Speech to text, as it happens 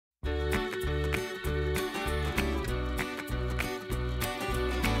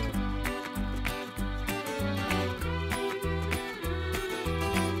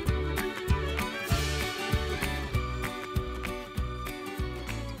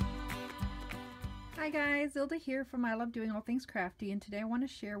Hi guys, Zilda here from I Love Doing All Things Crafty, and today I want to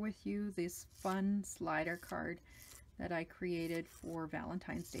share with you this fun slider card that I created for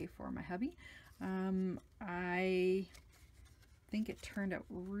Valentine's Day for my hubby. I think it turned out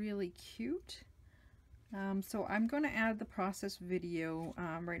really cute. So I'm going to add the process video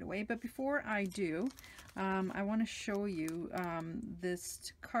right away, but before I do, I want to show you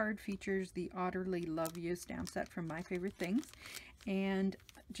this card features the Otterly Love You stamp set from My Favorite Things, and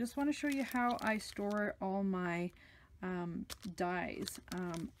just want to show you how I store all my dies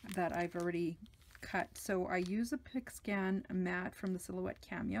that I've already cut. So I use a Picscan mat from the Silhouette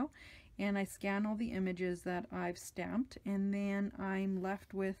Cameo, and I scan all the images that I've stamped, and then I'm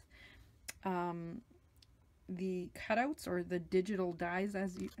left with the cutouts, or the digital dies,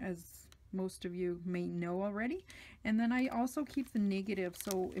 as most of you may know already. And then I also keep the negative,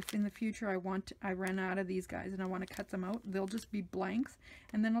 so if in the future I run out of these guys and I want to cut them out, they'll just be blanks,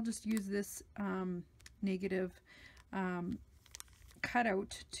 and then I'll just use this negative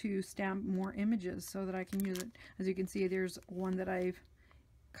cutout to stamp more images so that I can use it. As you can see, there's one that I've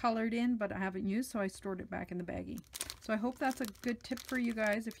colored in but I haven't used, so I stored it back in the baggie. So I hope that's a good tip for you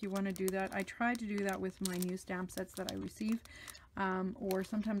guys if you want to do that. I try to do that with my new stamp sets that I receive, or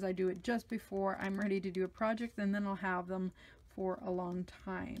sometimes I do it just before I'm ready to do a project, and then I'll have them for a long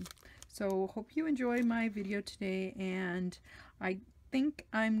time. So hope you enjoy my video today, and I think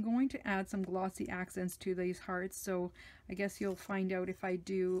I'm going to add some glossy accents to these hearts, so I guess you'll find out if I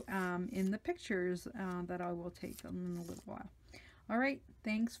do in the pictures that I will take them in a little while. Alright,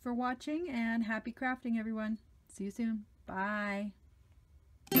 thanks for watching and happy crafting, everyone. See you soon. Bye.